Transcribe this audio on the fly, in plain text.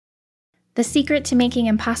The secret to making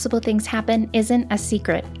impossible things happen isn't a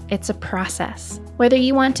secret, it's a process. Whether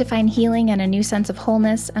you want to find healing and a new sense of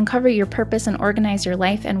wholeness, uncover your purpose and organize your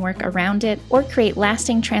life and work around it, or create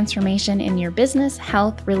lasting transformation in your business,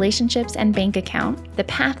 health, relationships, and bank account, the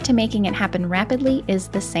path to making it happen rapidly is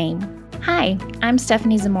the same. Hi, I'm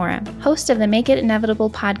Stephenie Zamora, host of the Make It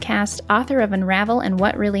Inevitable podcast, author of Unravel and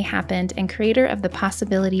What Really Happened, and creator of the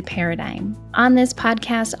Possibility Paradigm. On this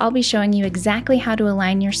podcast, I'll be showing you exactly how to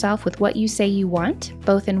align yourself with what you say you want,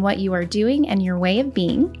 both in what you are doing and your way of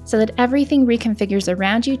being, so that everything reconfigures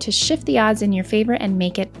around you to shift the odds in your favor and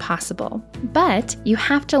make it possible. But you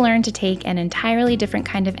have to learn to take an entirely different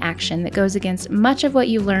kind of action that goes against much of what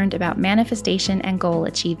you learned about manifestation and goal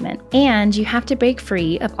achievement. And you have to break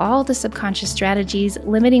free of all the subconscious strategies,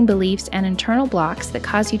 limiting beliefs, and internal blocks that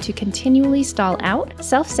cause you to continually stall out,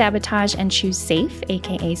 self-sabotage, and choose safe,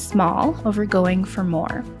 aka small, over going for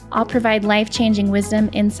more. I'll provide life-changing wisdom,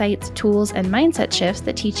 insights, tools, and mindset shifts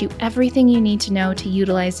that teach you everything you need to know to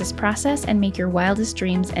utilize this process and make your wildest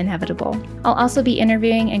dreams inevitable. I'll also be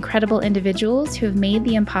interviewing incredible individuals who have made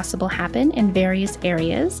the impossible happen in various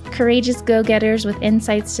areas, courageous go-getters with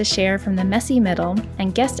insights to share from the messy middle,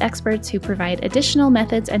 and guest experts who provide additional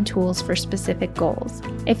methods and tools for specific goals.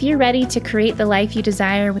 If you're ready to create the life you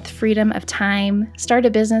desire with freedom of time, start a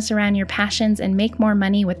business around your passions and make more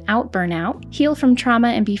money without burnout, heal from trauma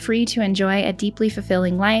and be free to enjoy a deeply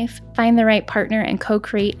fulfilling life, find the right partner and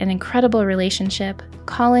co-create an incredible relationship,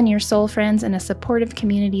 call in your soul friends and a supportive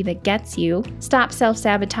community that gets you, stop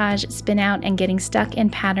self-sabotage, spin out, and getting stuck in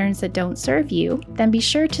patterns that don't serve you, then be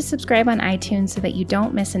sure to subscribe on iTunes so that you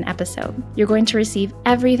don't miss an episode. You're going to receive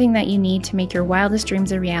everything that you need to make your wildest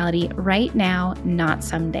dreams a reality right now, not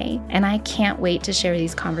someday. And I can't wait to share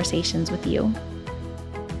these conversations with you.